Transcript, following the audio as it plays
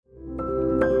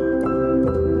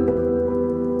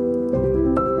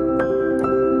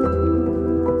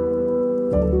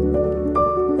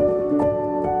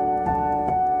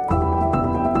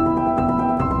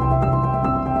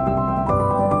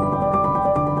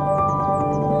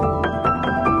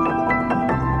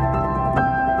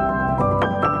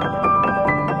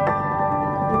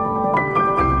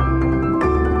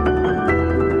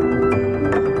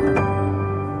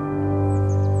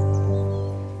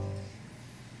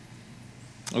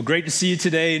Well, great to see you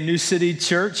today in New City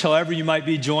Church. However you might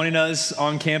be joining us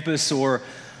on campus or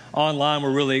online,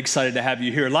 we're really excited to have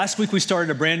you here. Last week, we started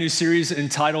a brand new series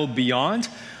entitled Beyond.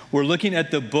 We're looking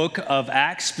at the book of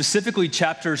Acts, specifically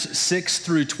chapters 6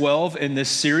 through 12 in this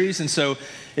series. And so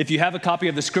if you have a copy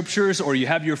of the scriptures or you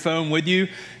have your phone with you,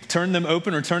 turn them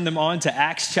open or turn them on to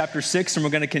Acts chapter 6, and we're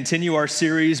going to continue our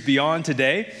series Beyond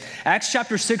today. Acts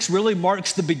chapter 6 really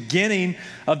marks the beginning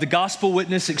of the gospel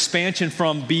witness expansion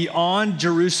from beyond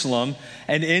Jerusalem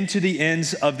and into the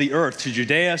ends of the earth, to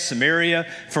Judea, Samaria,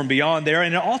 from beyond there.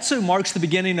 And it also marks the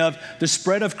beginning of the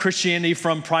spread of Christianity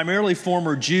from primarily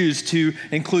former Jews to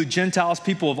include Gentiles,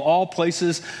 people of all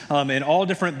places and all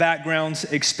different backgrounds,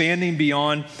 expanding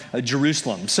beyond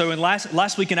Jerusalem. So in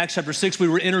last week in Acts chapter 6, we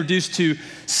were introduced to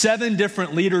 7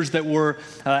 different leaders that were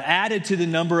added to the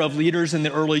number of leaders in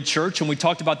the early church. And we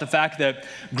talked about the fact that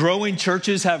growing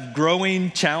churches have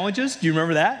growing challenges. Do you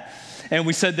remember that? And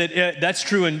we said that that's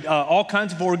true in all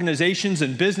kinds of organizations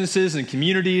and businesses and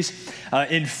communities,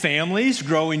 in families.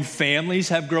 Growing families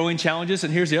have growing challenges.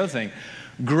 And here's the other thing.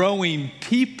 Growing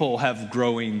people have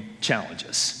growing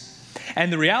challenges.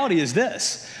 And the reality is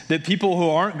this, that people who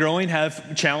aren't growing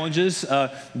have challenges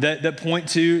that point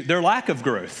to their lack of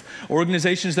growth.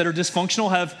 Organizations that are dysfunctional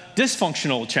have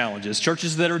dysfunctional challenges.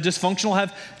 Churches that are dysfunctional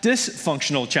have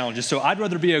dysfunctional challenges. So I'd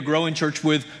rather be a growing church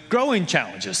with growing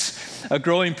challenges, a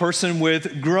growing person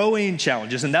with growing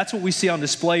challenges. And that's what we see on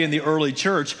display in the early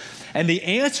church. And the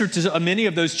answer to many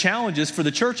of those challenges for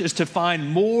the church is to find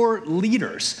more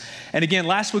leaders. And again,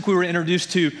 last week we were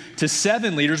introduced to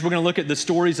 7 leaders. We're going to look at the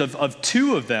stories of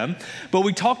 2 of them. But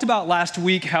we talked about last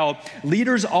week how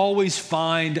leaders always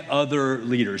find other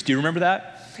leaders. Do you remember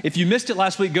that? If you missed it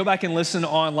last week, go back and listen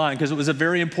online because it was a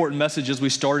very important message as we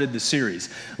started the series.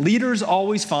 Leaders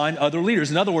always find other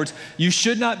leaders. In other words, you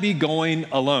should not be going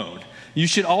alone. You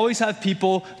should always have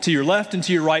people to your left and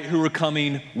to your right who are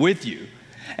coming with you.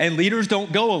 And leaders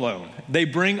don't go alone. They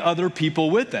bring other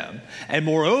people with them. And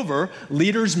moreover,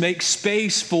 leaders make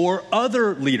space for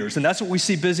other leaders. And that's what we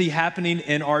see busy happening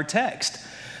in our text,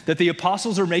 that the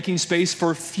apostles are making space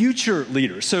for future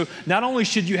leaders. So not only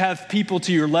should you have people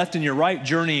to your left and your right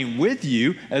journeying with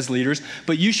you as leaders,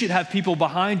 but you should have people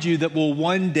behind you that will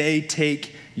one day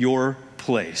take your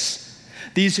place.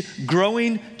 These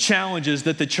growing challenges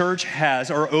that the church has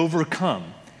are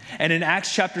overcome. And in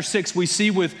Acts chapter 6, we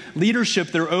see with leadership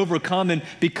they're overcome. And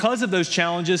because of those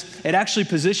challenges, it actually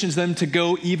positions them to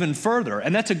go even further.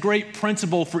 And that's a great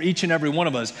principle for each and every one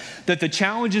of us, that the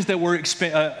challenges that we're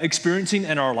experiencing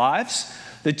in our lives,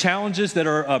 the challenges that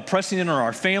are pressing in on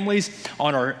our families,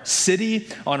 on our city,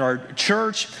 on our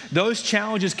church, those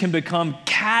challenges can become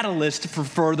catalysts for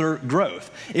further growth.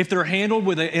 If they're handled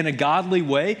in a godly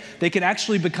way, they can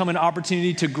actually become an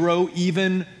opportunity to grow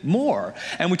even more.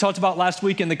 And we talked about last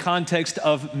week in the context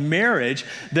of marriage,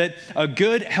 that a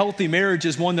good, healthy marriage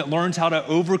is one that learns how to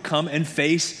overcome and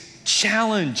face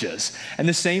challenges. And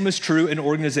the same is true in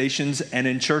organizations and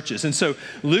in churches. And so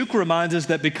Luke reminds us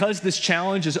that because this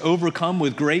challenge is overcome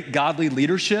with great godly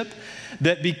leadership,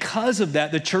 that because of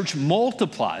that, the church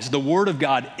multiplies. The word of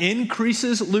God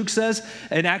increases, Luke says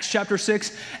in Acts chapter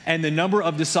 6, and the number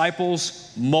of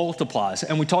disciples multiplies.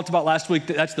 And we talked about last week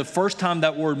that that's the first time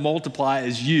that word multiply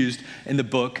is used in the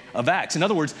book of Acts. In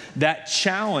other words, that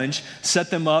challenge set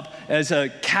them up as a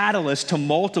catalyst to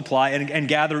multiply and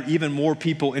gather even more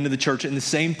people into the church. And the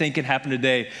same thing can happen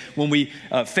today when we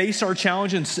face our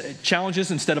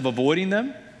challenges instead of avoiding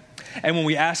them. And when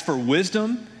we ask for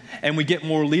wisdom and we get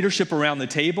more leadership around the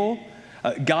table,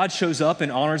 God shows up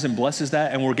and honors and blesses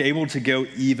that, and we're able to go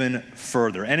even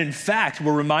further. And in fact,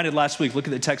 we're reminded last week, look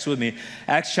at the text with me,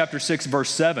 Acts chapter 6, verse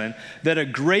 7, that a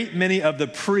great many of the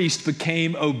priests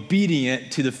became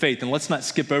obedient to the faith. And let's not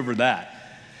skip over that.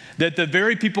 That the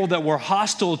very people that were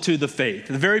hostile to the faith,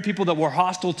 the very people that were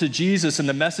hostile to Jesus and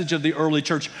the message of the early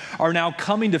church are now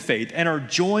coming to faith and are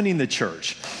joining the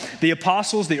church. The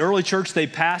apostles, the early church, they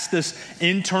passed this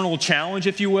internal challenge,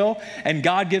 if you will, and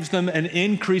God gives them an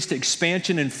increased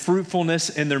expansion and fruitfulness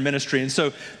in their ministry. And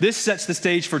so this sets the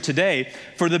stage for today,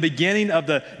 for the beginning of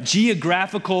the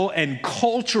geographical and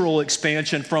cultural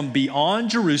expansion from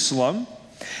beyond Jerusalem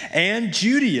and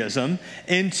Judaism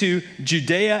into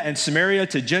Judea and Samaria,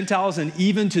 to Gentiles, and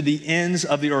even to the ends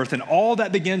of the earth. And all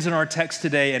that begins in our text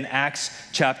today in Acts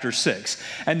chapter 6.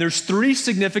 And there's 3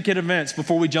 significant events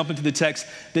before we jump into the text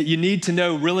that you need to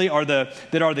know really are the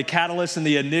catalysts and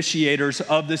the initiators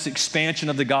of this expansion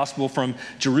of the gospel from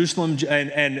Jerusalem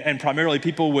and primarily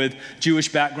people with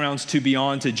Jewish backgrounds to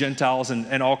beyond, to Gentiles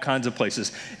and all kinds of places.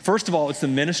 First of all, it's the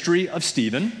ministry of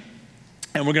Stephen.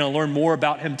 And we're going to learn more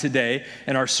about him today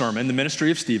in our sermon, the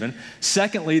ministry of Stephen.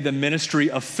 Secondly, the ministry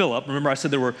of Philip. Remember, I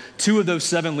said there were 2 of those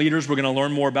 7 leaders we're going to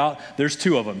learn more about. There's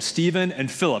 2 of them, Stephen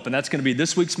and Philip. And that's going to be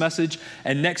this week's message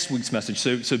and next week's message.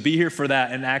 So be here for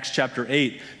that in Acts chapter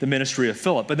 8, the ministry of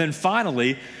Philip. But then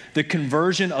finally, the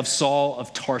conversion of Saul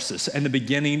of Tarsus and the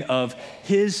beginning of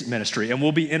his ministry. And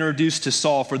we'll be introduced to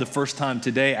Saul for the first time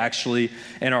today, actually,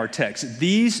 in our text.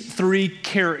 These 3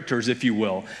 characters, if you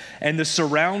will, and the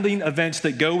surrounding events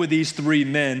that go with these 3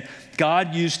 men,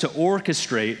 God used to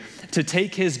orchestrate to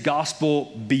take his gospel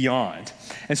beyond.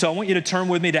 And so I want you to turn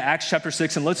with me to Acts chapter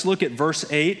 6, and let's look at verse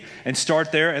 8 and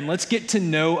start there, and let's get to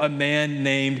know a man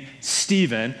named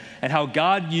Stephen and how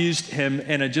God used him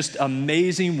in a just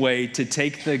amazing way to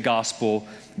take the gospel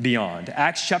beyond.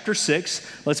 Acts chapter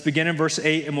 6, let's begin in verse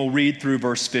 8, and we'll read through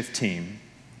verse 15.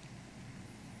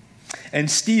 And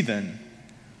Stephen,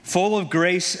 full of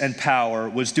grace and power,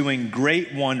 was doing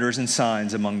great wonders and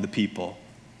signs among the people.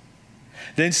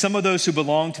 Then some of those who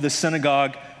belonged to the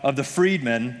synagogue of the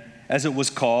freedmen, as it was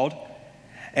called,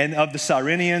 and of the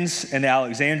Cyrenians and the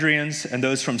Alexandrians and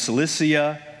those from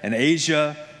Cilicia and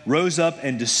Asia, rose up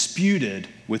and disputed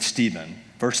with Stephen.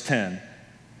 Verse 10.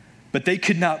 But they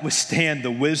could not withstand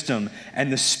the wisdom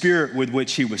and the spirit with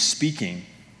which he was speaking.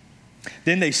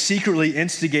 Then they secretly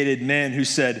instigated men who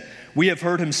said, "We have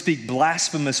heard him speak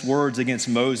blasphemous words against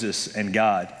Moses and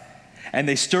God." And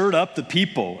they stirred up the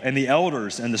people and the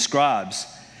elders and the scribes.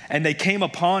 And they came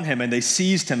upon him and they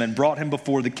seized him and brought him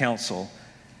before the council.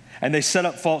 And they set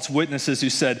up false witnesses who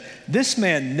said, "This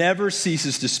man never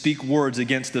ceases to speak words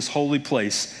against this holy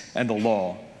place and the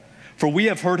law. For we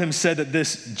have heard him say that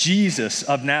this Jesus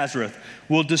of Nazareth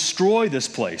will destroy this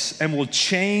place and will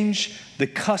change the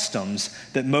customs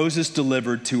that Moses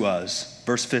delivered to us."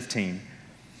 Verse 15.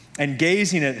 And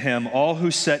gazing at him, all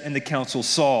who sat in the council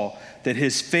saw that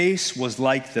his face was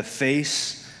like the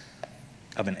face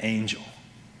of an angel.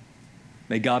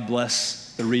 May God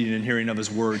bless the reading and hearing of his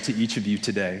word to each of you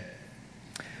today.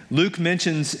 Luke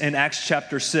mentions in Acts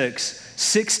chapter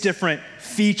 6 different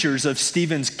features of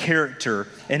Stephen's character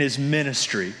and his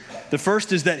ministry. The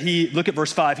first is that look at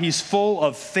verse 5, he's full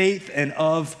of faith and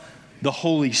of the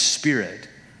Holy Spirit.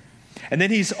 And then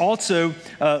he's also,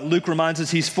 Luke reminds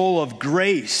us, he's full of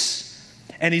grace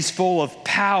and he's full of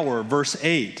power, verse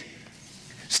 8.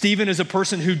 Stephen is a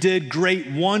person who did great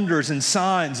wonders and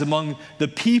signs among the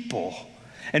people.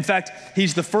 In fact,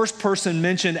 he's the first person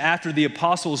mentioned after the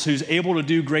apostles who's able to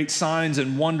do great signs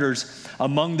and wonders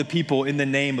among the people in the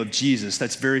name of Jesus.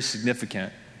 That's very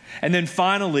significant. And then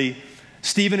finally,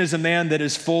 Stephen is a man that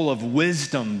is full of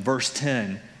wisdom, verse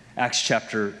 10, Acts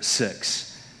chapter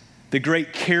 6. The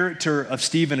great character of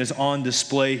Stephen is on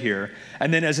display here.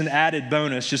 And then as an added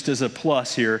bonus, just as a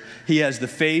plus here, he has the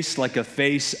face like a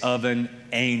face of an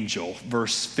angel,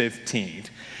 verse 15.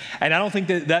 And I don't think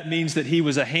that means that he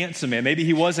was a handsome man. Maybe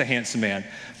he was a handsome man,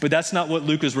 but that's not what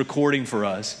Luke is recording for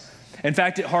us. In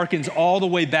fact, it harkens all the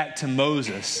way back to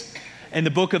Moses. In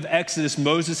the book of Exodus,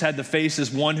 Moses had the face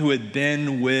as one who had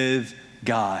been with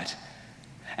God.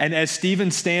 And as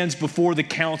Stephen stands before the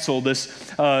council, this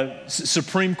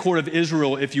Supreme Court of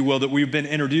Israel, if you will, that we've been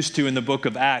introduced to in the book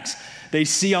of Acts, they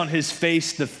see on his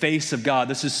face the face of God.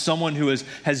 This is someone who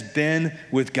has been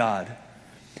with God.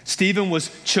 Stephen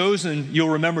was chosen, you'll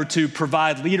remember, to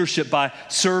provide leadership by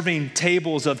serving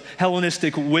tables of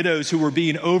Hellenistic widows who were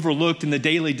being overlooked in the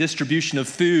daily distribution of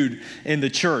food in the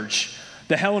church.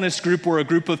 The Hellenist group were a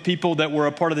group of people that were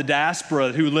a part of the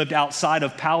diaspora who lived outside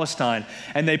of Palestine,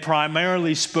 and they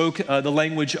primarily spoke the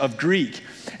language of Greek.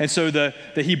 And so the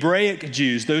Hebraic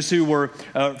Jews, those who were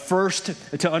first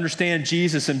to understand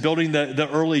Jesus and building the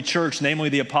early church, namely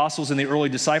the apostles and the early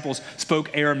disciples, spoke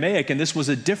Aramaic, and this was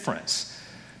a difference.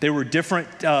 There were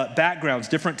different backgrounds,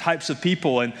 different types of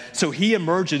people. And so he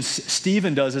emerges,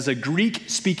 Stephen does, as a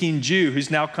Greek-speaking Jew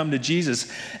who's now come to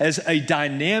Jesus, as a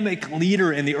dynamic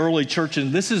leader in the early church.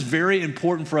 And this is very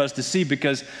important for us to see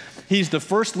because he's the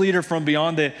first leader from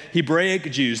beyond the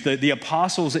Hebraic Jews, the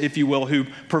apostles, if you will, who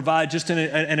provide just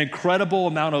an incredible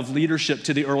amount of leadership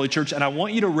to the early church. And I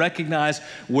want you to recognize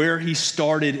where he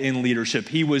started in leadership.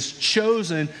 He was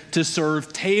chosen to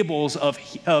serve tables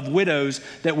of widows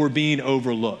that were being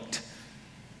overlooked.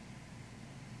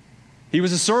 He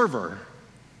was a server.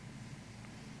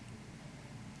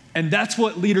 And that's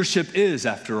what leadership is,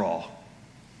 after all.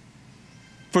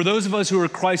 For those of us who are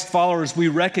Christ followers, we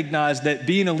recognize that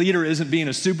being a leader isn't being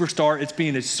a superstar, it's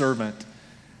being a servant.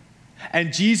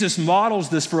 And Jesus models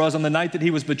this for us on the night that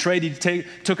he was betrayed. He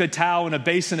took a towel and a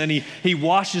basin and he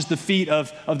washes the feet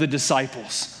of the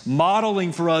disciples,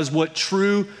 modeling for us what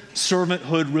true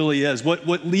servanthood really is,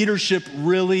 what leadership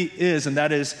really is, and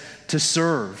that is to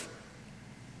serve.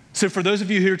 So for those of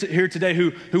you here today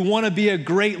who want to be a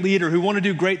great leader, who want to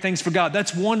do great things for God,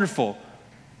 that's wonderful.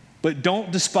 But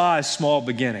don't despise small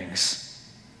beginnings.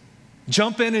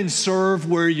 Jump in and serve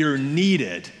where you're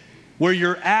needed, where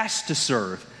you're asked to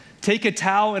serve. Take a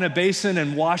towel and a basin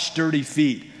and wash dirty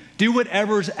feet. Do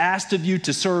whatever's asked of you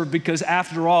to serve, because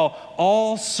after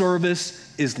all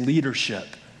service is leadership.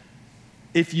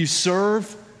 If you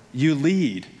serve, you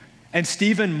lead. And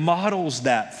Stephen models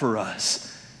that for us.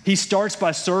 He starts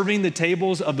by serving the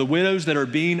tables of the widows that are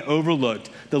being overlooked,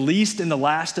 the least and the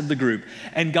last of the group.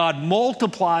 And God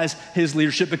multiplies his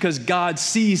leadership because God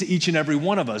sees each and every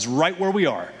one of us right where we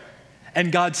are.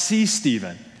 And God sees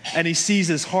Stephen, and he sees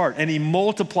his heart, and he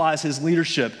multiplies his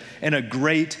leadership in a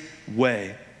great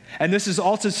way. And this is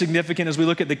also significant as we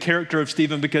look at the character of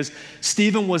Stephen, because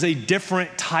Stephen was a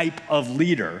different type of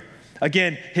leader.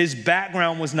 Again, his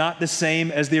background was not the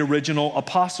same as the original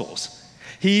apostles.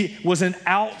 He was an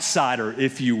outsider,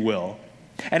 if you will.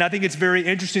 And I think it's very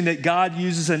interesting that God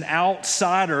uses an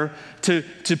outsider to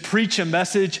preach a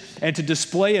message and to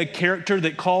display a character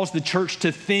that calls the church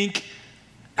to think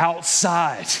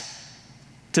outside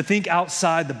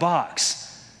the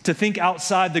box, to think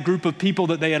outside the group of people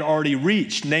that they had already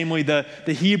reached, namely the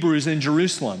Hebrews in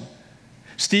Jerusalem.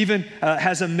 Stephen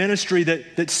has a ministry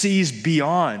that sees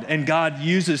beyond, and God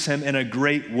uses him in a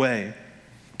great way.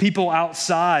 People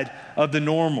outside of the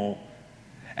normal.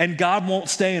 And God won't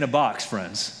stay in a box,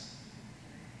 friends.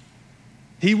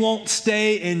 He won't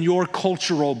stay in your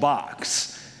cultural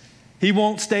box. He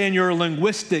won't stay in your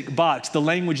linguistic box, the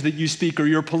language that you speak, or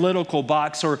your political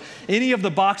box, or any of the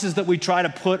boxes that we try to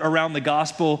put around the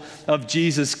gospel of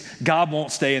Jesus. God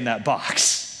won't stay in that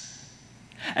box.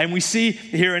 And we see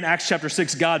here in Acts chapter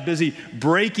 6, God busy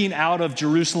breaking out of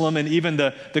Jerusalem and even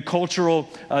the cultural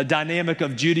dynamic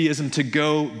of Judaism to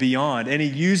go beyond. And he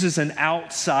uses an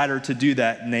outsider to do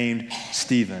that named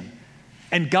Stephen.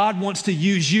 And God wants to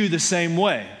use you the same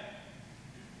way.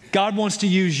 God wants to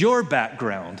use your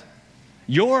background,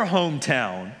 your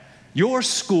hometown, your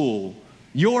school,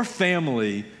 your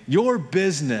family, your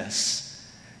business.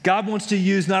 God wants to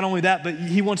use not only that, but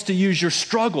he wants to use your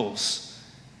struggles.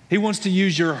 He wants to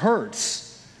use your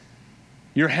hurts,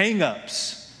 your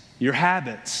hang-ups, your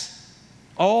habits,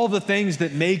 all the things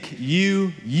that make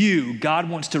you, you. God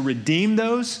wants to redeem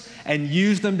those and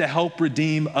use them to help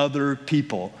redeem other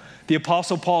people. The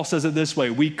Apostle Paul says it this way: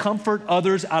 we comfort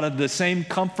others out of the same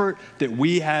comfort that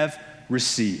we have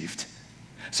received.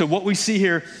 So what we see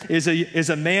here is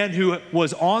a man who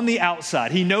was on the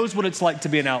outside. He knows what it's like to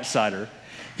be an outsider.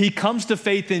 He comes to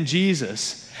faith in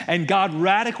Jesus. And God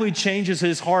radically changes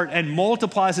his heart and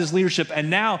multiplies his leadership. And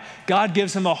now God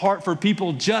gives him a heart for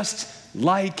people just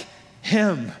like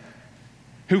him,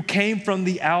 who came from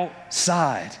the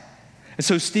outside. And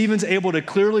so Stephen's able to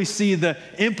clearly see the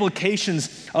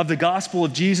implications of the gospel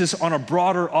of Jesus on a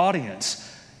broader audience,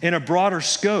 in a broader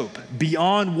scope,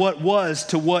 beyond what was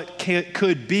to what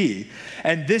could be.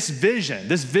 And this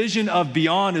vision of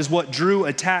beyond is what drew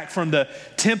attack from the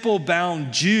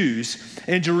temple-bound Jews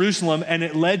in Jerusalem, and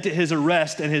it led to his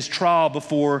arrest and his trial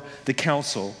before the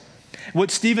council.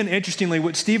 What Stephen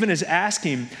is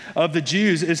asking of the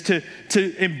Jews is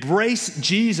to embrace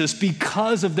Jesus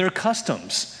because of their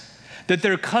customs. That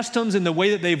their customs and the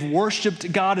way that they've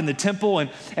worshiped God in the temple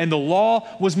and the law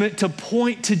was meant to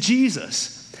point to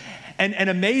Jesus. And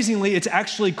amazingly, it's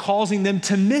actually causing them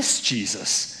to miss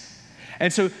Jesus.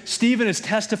 And so Stephen is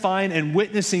testifying and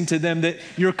witnessing to them that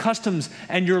your customs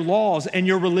and your laws and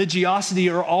your religiosity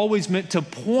are always meant to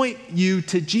point you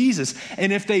to Jesus.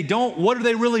 And if they don't, what are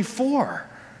they really for?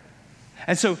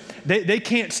 And so they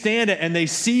can't stand it, and they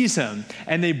seize him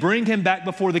and they bring him back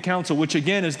before the council, which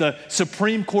again is the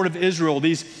Supreme Court of Israel,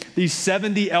 these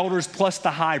 70 elders plus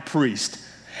the high priest.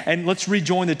 And let's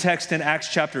rejoin the text in Acts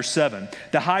chapter 7.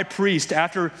 The high priest,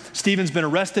 after Stephen's been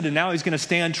arrested and now he's going to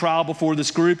stand trial before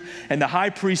this group, and the high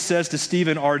priest says to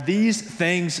Stephen, "Are these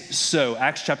things so?"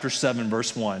 Acts chapter 7,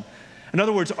 verse 1. In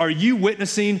other words, are you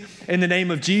witnessing in the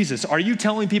name of Jesus? Are you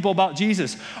telling people about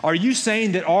Jesus? Are you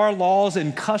saying that our laws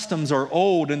and customs are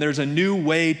old and there's a new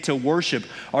way to worship?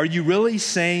 Are you really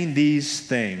saying these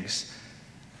things?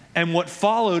 And what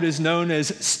followed is known as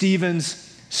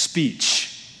Stephen's speech.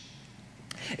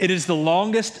 It is the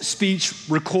longest speech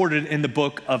recorded in the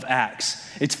book of Acts.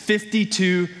 It's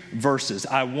 52 verses.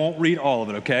 I won't read all of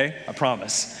it, okay? I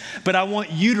promise. But I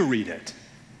want you to read it,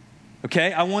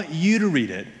 okay? I want you to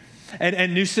read it.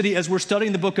 And New City, as we're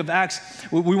studying the book of Acts,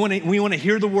 we want to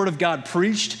hear the word of God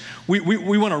preached. We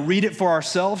want to read it for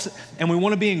ourselves, and we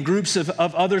want to be in groups of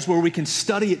others where we can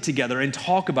study it together and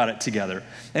talk about it together.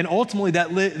 And ultimately,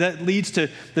 that leads to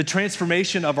the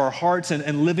transformation of our hearts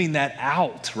and living that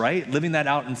out, right? Living that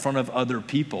out in front of other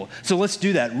people. So let's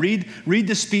do that. Read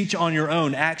the speech on your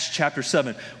own, Acts chapter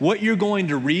 7. What you're going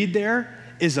to read there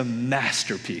is a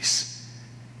masterpiece.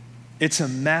 It's a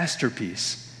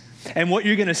masterpiece. And what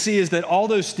you're going to see is that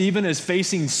although Stephen is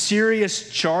facing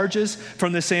serious charges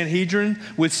from the Sanhedrin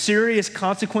with serious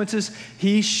consequences,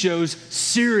 he shows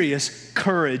serious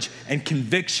courage and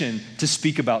conviction to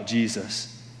speak about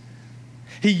Jesus.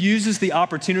 He uses the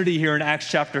opportunity here in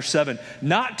Acts chapter 7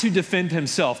 not to defend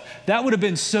himself. That would have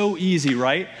been so easy,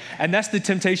 right? And that's the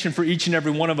temptation for each and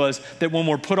every one of us, that when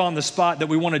we're put on the spot, that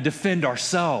we want to defend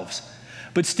ourselves.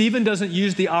 But Stephen doesn't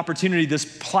use the opportunity,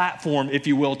 this platform, if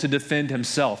you will, to defend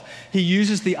himself. He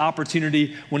uses the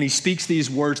opportunity when he speaks these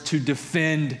words to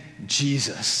defend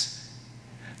Jesus.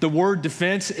 The word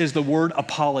defense is the word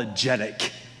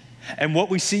apologetic. And what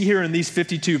we see here in these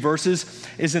 52 verses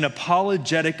is an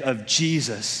apologetic of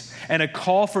Jesus and a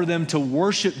call for them to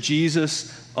worship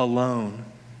Jesus alone.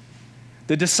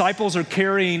 The disciples are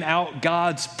carrying out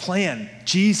God's plan,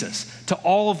 Jesus, to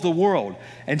all of the world.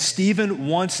 And Stephen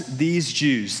wants these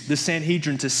Jews, the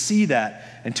Sanhedrin, to see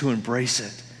that and to embrace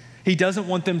it. He doesn't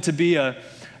want them to be a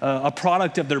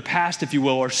product of their past, if you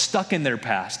will, or stuck in their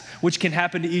past, which can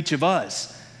happen to each of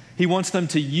us. He wants them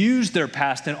to use their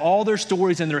past and all their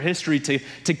stories and their history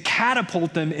to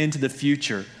catapult them into the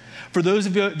future. For those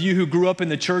of you who grew up in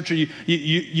the church, or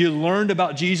you learned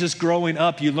about Jesus growing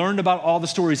up, you learned about all the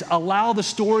stories, allow the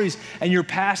stories and your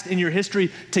past and your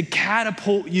history to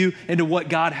catapult you into what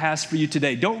God has for you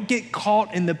today. Don't get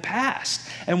caught in the past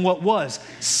and what was.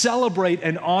 Celebrate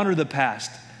and honor the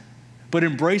past, but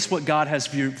embrace what God has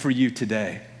for you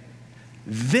today.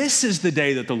 This is the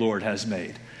day that the Lord has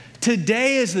made.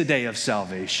 Today is the day of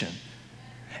salvation.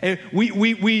 And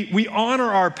we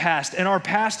honor our past, and our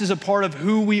past is a part of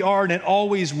who we are, and it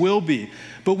always will be.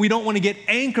 But we don't want to get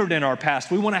anchored in our past.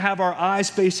 We want to have our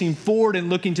eyes facing forward and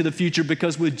looking to the future,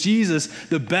 because with Jesus,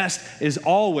 the best is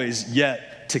always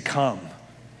yet to come.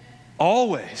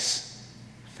 Always.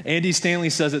 Andy Stanley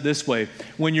says it this way: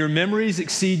 when your memories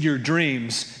exceed your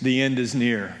dreams, the end is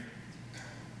near.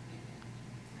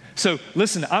 So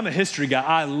listen, I'm a history guy.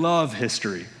 I love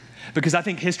history, because I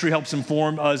think history helps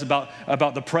inform us about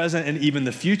the present and even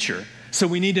the future. So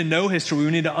we need to know history.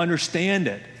 We need to understand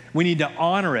it. We need to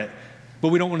honor it. But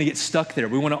we don't want to get stuck there.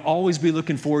 We want to always be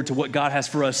looking forward to what God has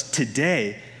for us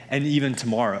today and even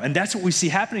tomorrow. And that's what we see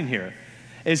happening here.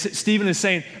 Is Stephen is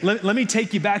saying, let me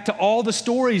take you back to all the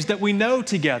stories that we know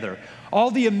together,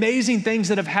 all the amazing things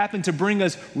that have happened to bring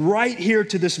us right here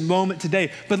to this moment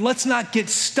today. But let's not get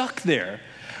stuck there.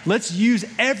 Let's use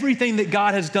everything that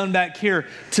God has done back here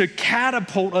to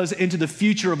catapult us into the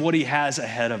future of what he has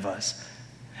ahead of us.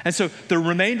 And so the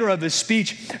remainder of his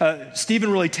speech,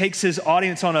 Stephen really takes his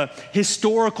audience on a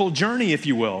historical journey, if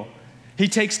you will. He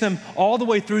takes them all the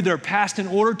way through their past in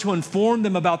order to inform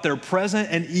them about their present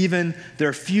and even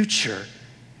their future.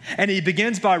 And he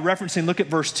begins by referencing, look at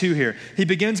verse 2 here. He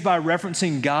begins by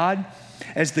referencing God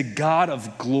as the God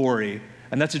of glory.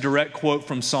 And that's a direct quote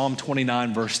from Psalm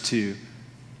 29, verse 2.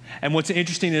 And what's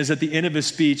interesting is at the end of his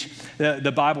speech,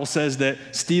 the Bible says that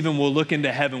Stephen will look into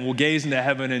heaven, will gaze into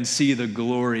heaven and see the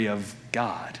glory of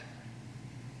God.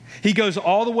 He goes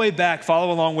all the way back,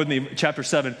 follow along with me, chapter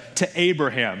 7, to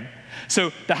Abraham.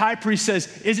 So the high priest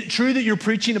says, is it true that you're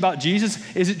preaching about Jesus?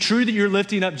 Is it true that you're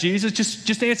lifting up Jesus?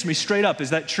 Just answer me straight up. Is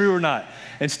that true or not?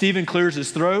 And Stephen clears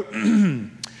his throat.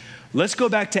 Let's go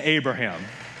back to Abraham.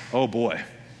 Oh boy.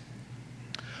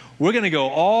 We're going to go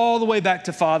all the way back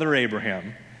to Father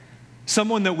Abraham.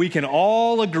 Someone that we can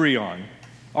all agree on,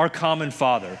 our common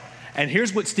father. And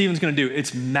here's what Stephen's going to do.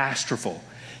 It's masterful.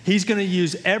 He's going to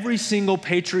use every single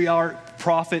patriarch,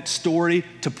 prophet story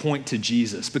to point to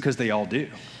Jesus, because they all do.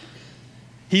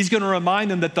 He's going to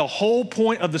remind them that the whole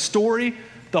point of the story,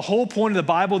 the whole point of the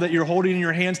Bible that you're holding in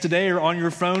your hands today or on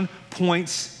your phone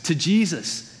points to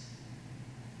Jesus.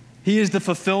 He is the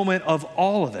fulfillment of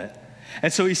all of it.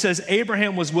 And so he says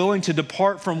Abraham was willing to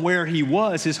depart from where he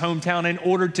was, his hometown, in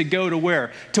order to go to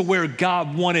where? To where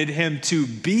God wanted him to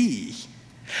be.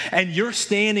 And you're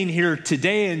standing here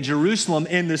today in Jerusalem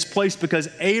in this place because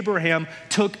Abraham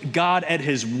took God at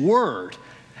his word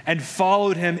and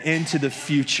followed him into the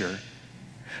future.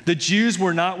 The Jews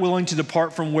were not willing to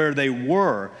depart from where they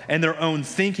were and their own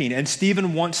thinking. And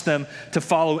Stephen wants them to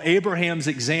follow Abraham's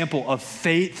example of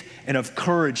faith and of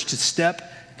courage to step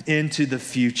into the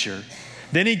future.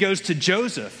 Then he goes to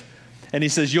Joseph. And he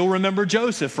says, you'll remember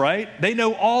Joseph, right? They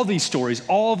know all these stories,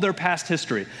 all of their past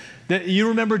history. You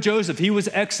remember Joseph. He was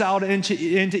exiled into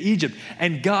Egypt,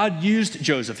 and God used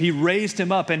Joseph. He raised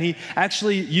him up, and he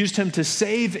actually used him to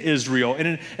save Israel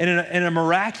in a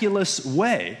miraculous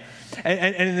way.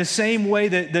 And in the same way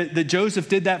that Joseph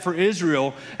did that for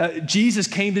Israel, Jesus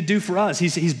came to do for us.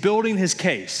 He's building his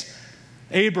case.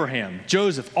 Abraham,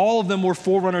 Joseph, all of them were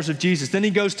forerunners of Jesus. Then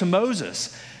he goes to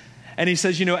Moses. And he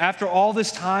says, after all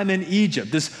this time in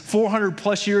Egypt, this 400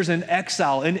 plus years in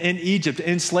exile in Egypt,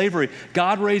 in slavery,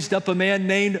 God raised up a man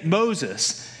named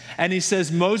Moses. And he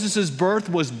says Moses' birth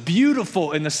was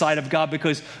beautiful in the sight of God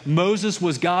because Moses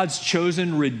was God's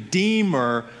chosen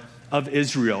redeemer of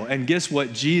Israel. And guess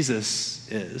what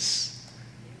Jesus is?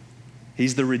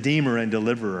 He's the redeemer and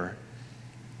deliverer.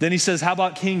 Then he says, how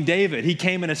about King David? He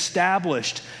came and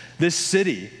established this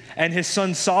city. And his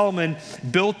son Solomon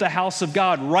built the house of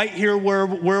God right here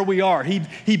where we are.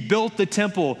 He built the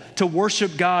temple to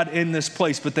worship God in this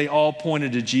place, but they all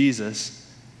pointed to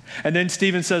Jesus. And then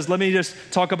Stephen says, let me just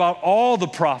talk about all the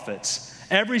prophets,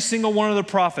 every single one of the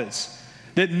prophets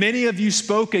that many of you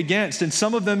spoke against, and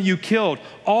some of them you killed.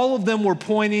 All of them were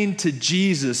pointing to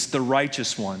Jesus, the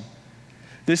righteous one.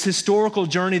 This historical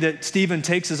journey that Stephen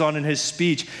takes us on in his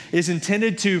speech is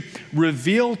intended to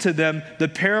reveal to them the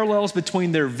parallels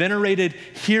between their venerated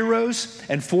heroes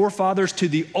and forefathers to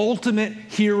the ultimate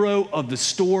hero of the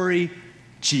story,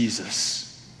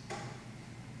 Jesus.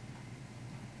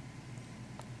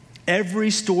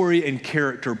 Every story and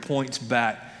character points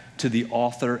back to the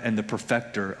author and the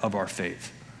perfecter of our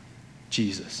faith,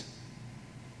 Jesus.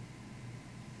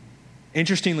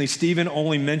 Interestingly, Stephen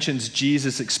only mentions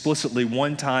Jesus explicitly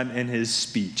one time in his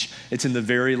speech. It's in the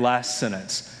very last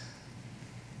sentence.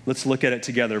 Let's look at it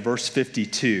together, verse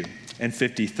 52 and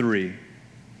 53.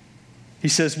 He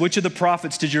says, which of the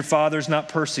prophets did your fathers not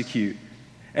persecute?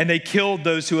 And they killed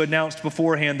those who announced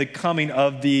beforehand the coming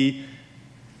of the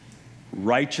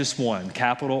righteous one,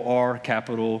 capital R,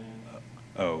 capital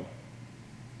O,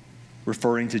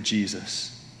 referring to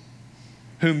Jesus,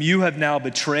 whom you have now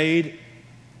betrayed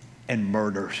and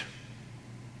murdered.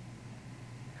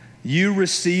 You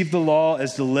received the law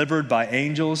as delivered by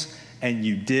angels, and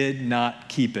you did not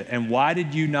keep it. And why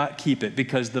did you not keep it?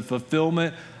 Because the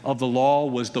fulfillment of the law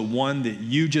was the one that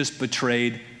you just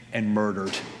betrayed and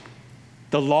murdered.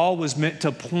 The law was meant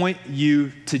to point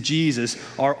you to Jesus,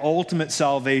 our ultimate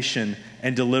salvation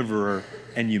and deliverer,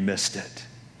 and you missed it.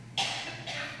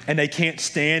 And they can't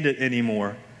stand it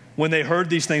anymore. When they heard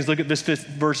these things, look at this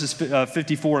verses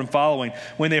 54 and following.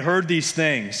 When they heard these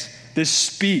things, this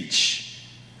speech,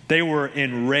 they were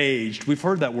enraged. We've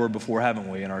heard that word before, haven't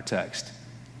we, in our text?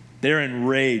 They're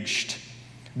enraged.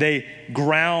 They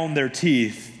ground their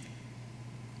teeth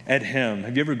at him.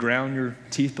 Have you ever ground your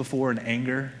teeth before in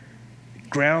anger?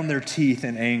 Ground their teeth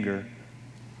in anger.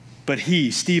 But he,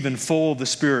 Stephen, full of the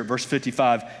Spirit, verse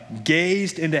 55,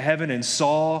 gazed into heaven and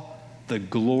saw the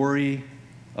glory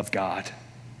of God.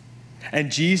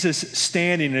 And Jesus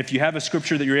standing, and if you have a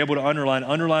scripture that you're able to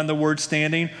underline the word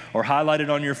standing or highlight it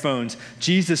on your phones.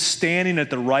 Jesus standing at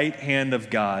the right hand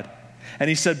of God. And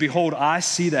he said, behold, I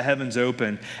see the heavens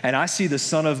open, and I see the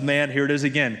Son of Man, here it is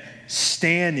again,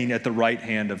 standing at the right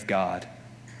hand of God.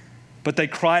 But they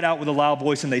cried out with a loud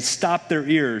voice, and they stopped their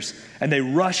ears, and they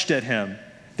rushed at him.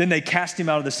 Then they cast him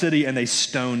out of the city, and they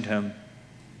stoned him.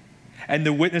 And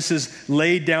the witnesses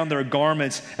laid down their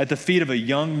garments at the feet of a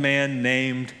young man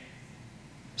named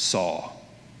Saul.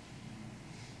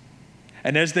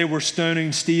 And as they were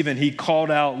stoning Stephen, he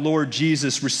called out, Lord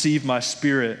Jesus, receive my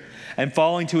spirit. And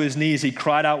falling to his knees, he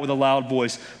cried out with a loud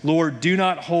voice, Lord, do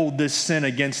not hold this sin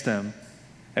against them.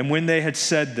 And when they had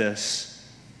said this,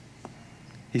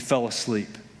 he fell asleep.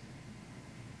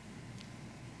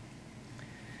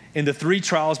 In the 3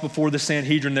 trials before the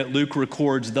Sanhedrin that Luke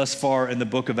records thus far in the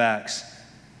book of Acts,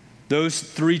 those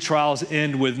 3 trials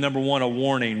end with, number 1, a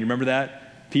warning. You remember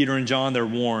that? Peter and John, they're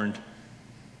warned.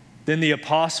 Then the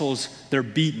apostles, they're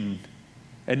beaten.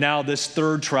 And now this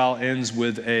 3rd trial ends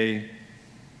with a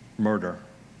murder.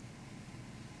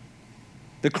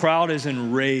 The crowd is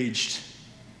enraged.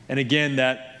 And again,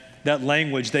 that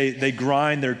language, they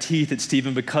grind their teeth at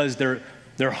Stephen because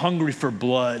they're hungry for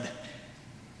blood.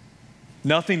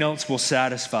 Nothing else will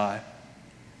satisfy.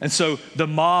 And so the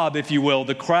mob, if you will,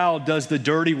 the crowd does the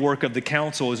dirty work of the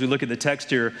council as we look at the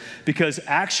text here, because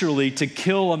actually to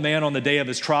kill a man on the day of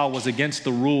his trial was against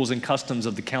the rules and customs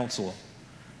of the council.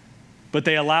 But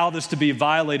they allow this to be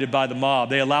violated by the mob.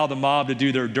 They allow the mob to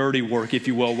do their dirty work, if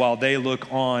you will, while they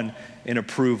look on in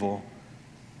approval.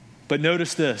 But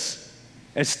notice this,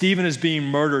 as Stephen is being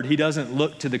murdered, he doesn't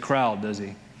look to the crowd, does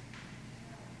he?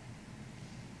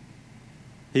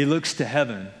 He looks to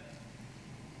heaven.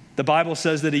 The Bible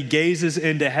says that he gazes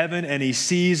into heaven and he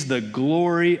sees the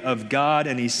glory of God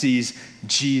and he sees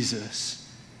Jesus.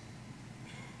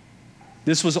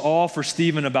 This was all for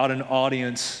Stephen about an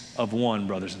audience of one,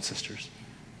 brothers and sisters.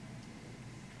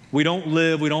 We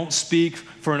don't speak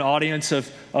for an audience of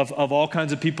all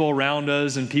kinds of people around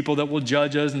us and people that will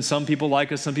judge us, and some people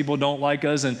like us, some people don't like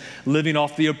us, and living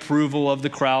off the approval of the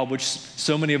crowd, which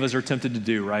so many of us are tempted to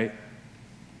do, right?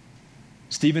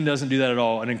 Stephen doesn't do that at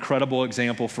all. An incredible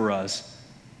example for us.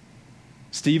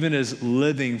 Stephen is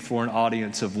living for an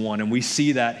audience of one, and we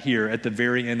see that here at the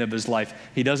very end of his life.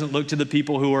 He doesn't look to the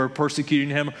people who are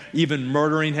persecuting him, even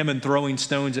murdering him and throwing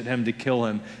stones at him to kill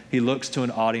him. He looks to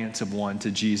an audience of one,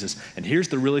 to Jesus. And here's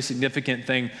the really significant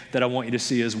thing that I want you to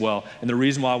see as well, and the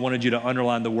reason why I wanted you to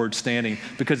underline the word standing,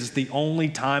 because it's the only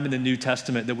time in the New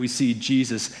Testament that we see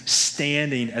Jesus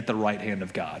standing at the right hand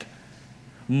of God.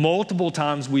 Multiple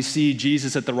times we see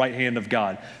Jesus at the right hand of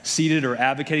God, seated or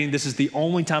advocating. This is the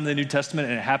only time in the New Testament,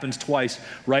 and it happens twice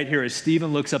right here as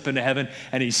Stephen looks up into heaven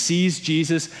and he sees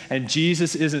Jesus, and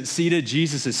Jesus isn't seated,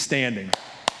 Jesus is standing.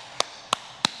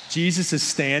 Jesus is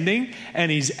standing and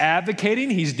he's advocating.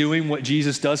 He's doing what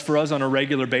Jesus does for us on a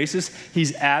regular basis.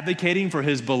 He's advocating for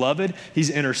his beloved. He's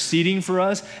interceding for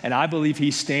us, and I believe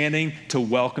he's standing to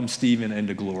welcome Stephen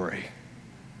into glory.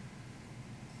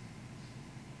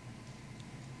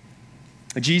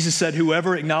 Jesus said,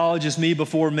 "Whoever acknowledges me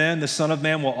before men, the Son of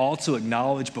Man will also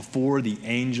acknowledge before the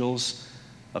angels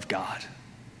of God."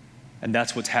 And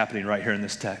that's what's happening right here in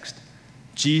this text.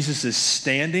 Jesus is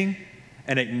standing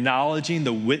and acknowledging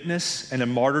the witness and the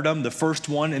martyrdom, the first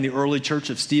one in the early church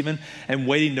of Stephen, and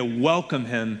waiting to welcome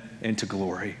him into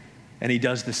glory. And he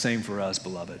does the same for us,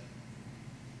 beloved.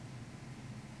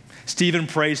 Stephen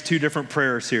prays two different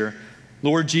prayers here.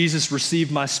 Lord Jesus,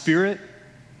 receive my spirit,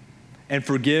 and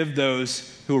forgive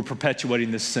those who are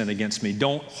perpetuating this sin against me.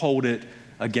 Don't hold it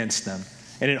against them.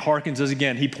 And it harkens us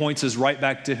again. He points us right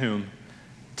back to whom?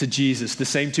 To Jesus. The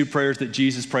same two prayers that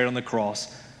Jesus prayed on the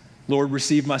cross. Lord,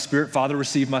 receive my spirit. Father,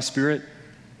 receive my spirit.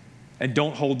 And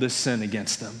don't hold this sin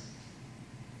against them.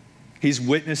 He's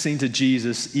witnessing to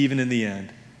Jesus even in the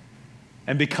end.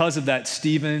 And because of that,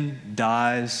 Stephen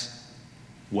dies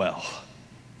well.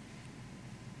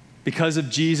 Because of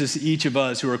Jesus, each of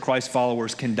us who are Christ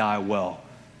followers can die well.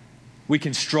 We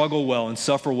can struggle well and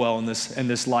suffer well in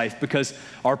this life because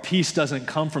our peace doesn't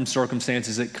come from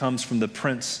circumstances, it comes from the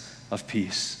Prince of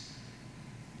Peace.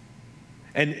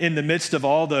 And in the midst of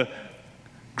all the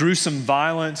gruesome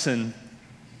violence and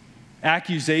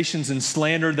accusations and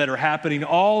slander that are happening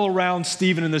all around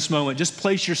Stephen in this moment, just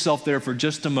place yourself there for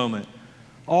just a moment.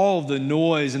 All of the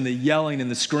noise and the yelling and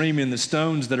the screaming and the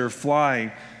stones that are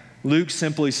flying, Luke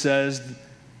simply says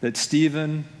that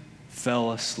Stephen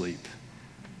fell asleep,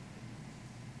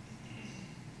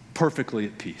 perfectly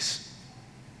at peace,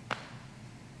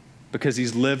 because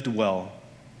he's lived well,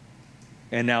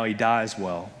 and now he dies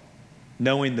well,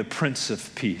 knowing the Prince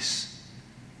of Peace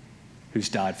who's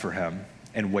died for him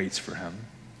and waits for him.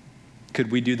 Could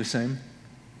we do the same?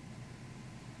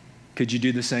 Could you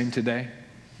do the same today?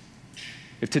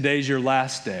 If today's your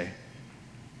last day,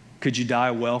 could you die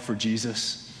well for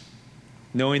Jesus?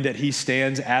 Knowing that he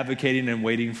stands advocating and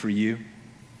waiting for you,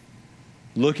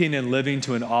 looking and living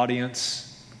to an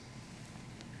audience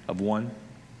of one.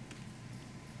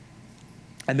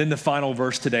 And then the final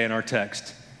verse today in our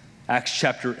text, Acts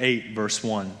chapter 8, verse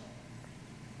 1.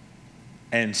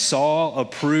 And Saul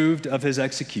approved of his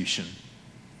execution.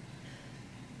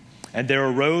 And there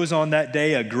arose on that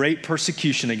day a great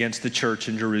persecution against the church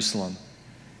in Jerusalem.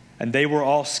 And they were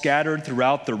all scattered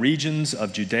throughout the regions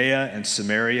of Judea and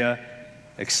Samaria,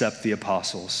 except the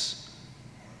apostles.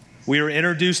 We are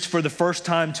introduced for the first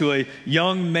time to a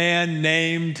young man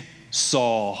named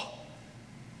Saul.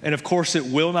 And of course, it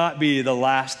will not be the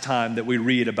last time that we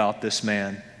read about this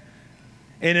man.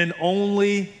 In an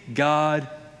only God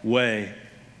way,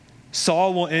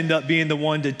 Saul will end up being the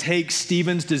one to take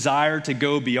Stephen's desire to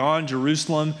go beyond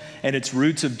Jerusalem and its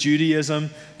roots of Judaism,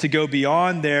 to go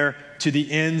beyond there to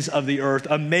the ends of the earth.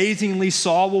 Amazingly,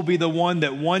 Saul will be the one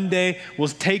that one day will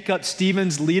take up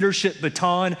Stephen's leadership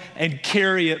baton and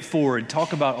carry it forward.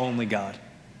 Talk about only God.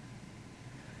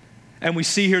 And we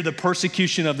see here the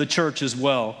persecution of the church as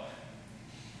well.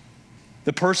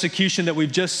 The persecution that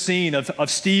we've just seen of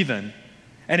Stephen,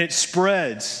 and it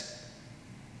spreads.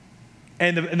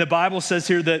 And the Bible says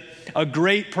here that a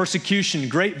great persecution,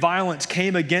 great violence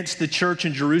came against the church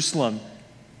in Jerusalem.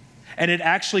 And it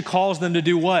actually calls them to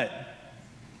do what?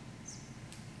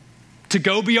 To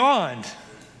go beyond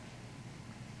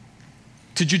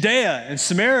to Judea and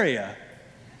Samaria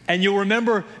And you'll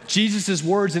remember Jesus'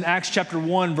 words in Acts chapter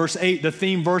 1, verse 8, the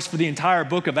theme verse for the entire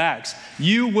book of Acts.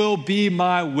 You will be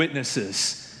my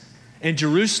witnesses in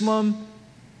Jerusalem,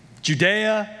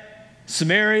 Judea,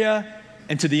 Samaria,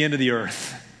 and to the end of the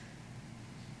earth.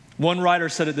 One writer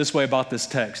said it this way about this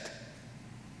text.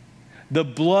 The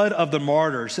blood of the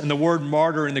martyrs, and the word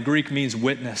martyr in the Greek means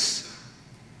witness.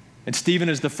 And Stephen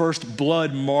is the first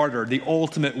blood martyr, the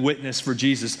ultimate witness for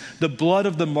Jesus. The blood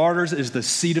of the martyrs is the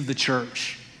seed of the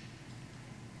church.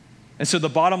 And so the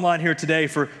bottom line here today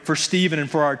for Stephen and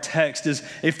for our text is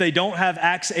if they don't have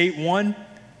Acts 8:1,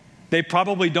 they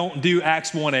probably don't do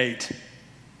Acts 1:8.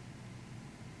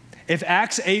 If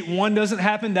Acts 8:1 doesn't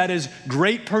happen, that is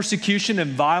great persecution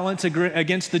and violence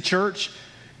against the church,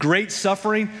 great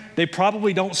suffering. They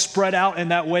probably don't spread out in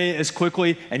that way as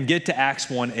quickly and get to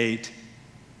Acts 1:8.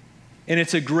 And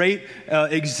it's a great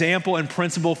example and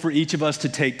principle for each of us to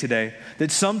take today, that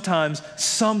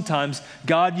sometimes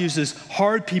God uses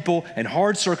hard people and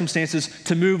hard circumstances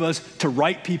to move us to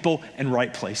right people and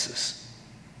right places.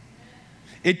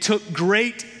 It took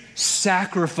great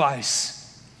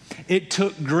sacrifice. It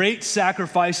took great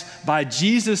sacrifice by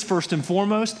Jesus first and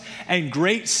foremost, and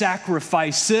great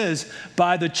sacrifices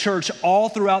by the church all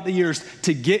throughout the years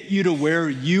to get you to where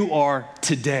you are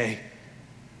today.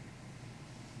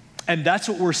 And that's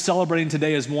what we're celebrating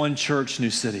today as One Church, New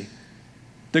City.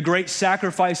 The great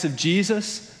sacrifice of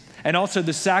Jesus, and also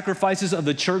the sacrifices of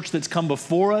the church that's come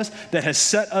before us that has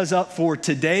set us up for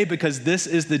today, because this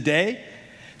is the day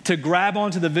to grab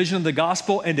onto the vision of the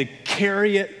gospel and to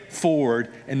carry it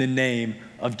forward in the name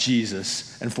of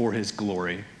Jesus and for his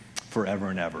glory forever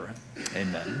and ever.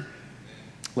 Amen.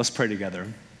 Let's pray together.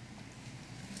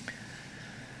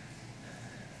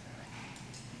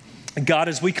 God,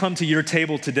 as we come to your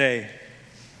table today,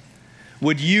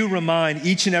 would you remind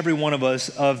each and every one of us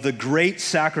of the great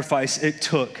sacrifice it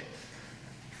took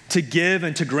to give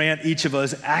and to grant each of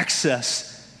us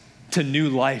access to new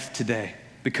life today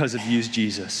because of you,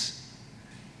 Jesus.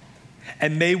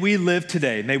 And may we live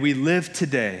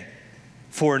today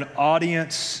for an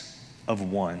audience of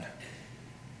one.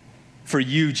 For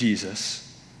you,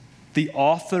 Jesus, the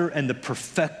author and the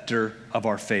perfecter of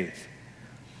our faith.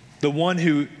 The one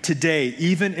who today,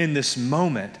 even in this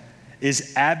moment,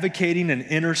 is advocating and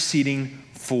interceding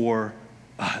for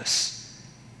us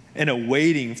and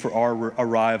awaiting for our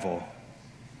arrival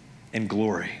in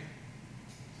glory.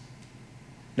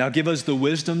 Now give us the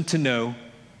wisdom to know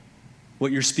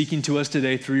what you're speaking to us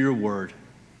today through your word,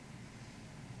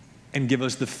 and give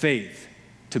us the faith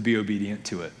to be obedient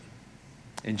to it.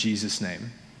 In Jesus'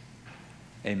 name,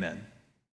 amen.